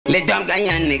Let dumb got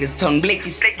young niggas, told them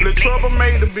blickies. The trouble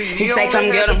made the beat. He say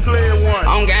come get him. Once.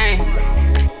 On game.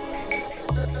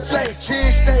 Say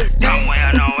cheese steak. Don't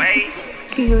wear no way.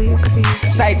 Kill you crazy.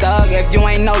 Say dog, if you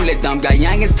ain't know, let dumb got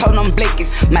youngins, told them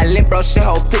blickies. My lip bro shit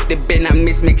hold 50 bit, I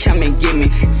miss me, come and get me.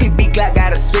 TB Glock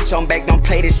got a switch on back, don't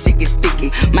play this shit, get sticky.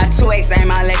 My 2X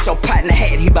aim, I let your partner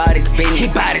hat, he bought his business. He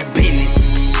bought his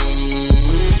business.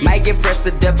 Might get fresh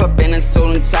to death up in a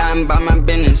suit and tie and buy my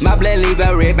business. My blood leave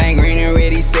a red, bang green and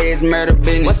red, he says murder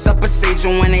business. What's the procedure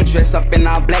when they dress up in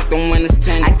all black, don't when it's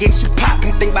 10? I get you pop,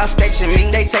 you think about stretching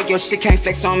me. They take your shit, can't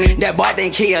flex on me. That boy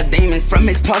think he a demon. From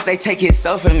his post, they take his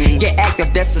soul from me. Get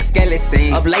active, that's a skeleton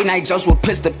scene. Up late night jokes with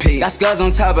pistol P. Got scars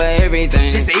on top of everything.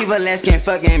 Just evil ass can't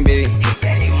fucking be. He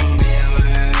said he won't be a word.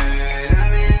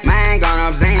 Man, gone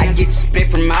up Zans. I get you split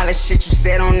from all that shit you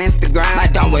said on Instagram. My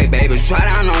don't wait, baby, try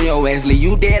down on your Wesley.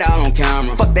 You dead all on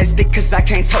camera. Fuck that stick, cause I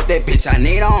can't tote that bitch. I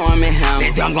need a arm and hammer.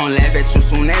 That dumb gon' laugh at you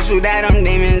soon as you die. Them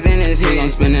demons in his head. He gon'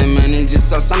 spend that money just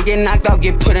so some get knocked out,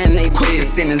 get put in they quick to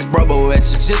send his brother at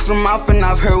you. Just from off and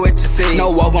I've heard what you say.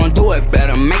 No war gon' do it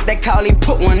better. Make that call, he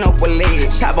put one up with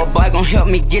leg. Chopper boy gon' help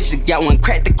me get you. Got one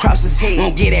cracked across his head.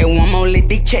 Gon' get that one more, let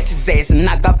D catch his ass and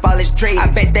knock off all his dreads. I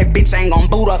bet that bitch ain't gon'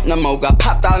 boot up no more. Got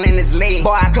popped all in his leg.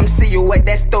 Boy, I come see you at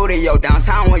that studio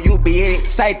downtown where you be at.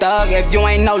 Say thug, if you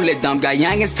ain't know, let dumb got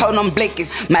youngins, told them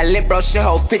blickies. My lip bro shit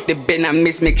hold 50 bit, I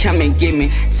miss me, come and get me.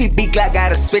 TB Glock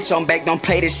got a switch on back, don't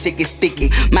play this shit, get sticky.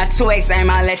 My 2X aim,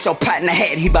 I let your partner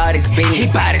hat, he bought his business. He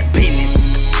bought his business.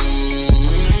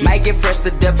 Might get fresh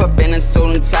to death up in a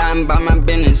suit and tie and buy my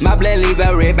business. My blood leave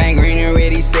a red, bang green and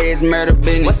red, he says murder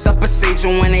business. What's the procedure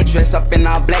when they dress up in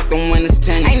all black, don't when it's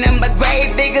 10? Ain't nothing but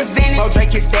grave diggers in it. Bro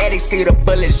Drake is static, see the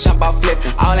bullets jump off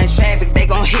flipping. All in traffic, they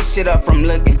gon' hit shit up from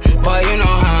looking. Boy, you know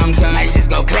how I'm coming. I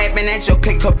just go clapping at your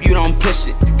click, hope you don't push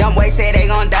it. Dumb boy say they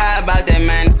gon' die about that,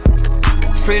 man.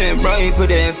 Freedom, bro, you put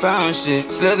that found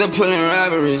shit. Slither pulling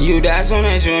robberies. You die soon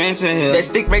as you enter here. That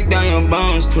stick break down your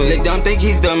bones quick. They don't think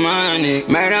he's demonic.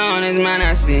 Murder on his mind,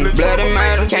 I see. Blood and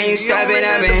murder, can you stop it?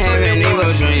 I've been having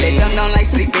evil dreams. They don't like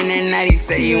sleeping at night. He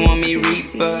say you want me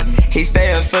reaper. He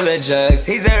stay up full of drugs.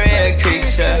 He's a rare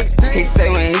creature. He say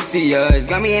when he see you, it's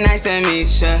gonna be nice to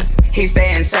meet ya. He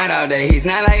stay inside all day, he's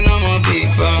not like normal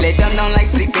people. Let them don't like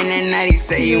sleeping at night, he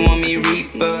say you want me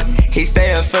reaper. He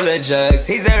stay up full of drugs,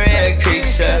 he's a rare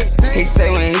creature. He say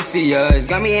when he see you, it's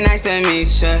gonna be nice to meet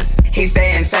ya. He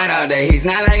stay inside all day, he's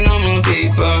not like normal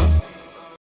people.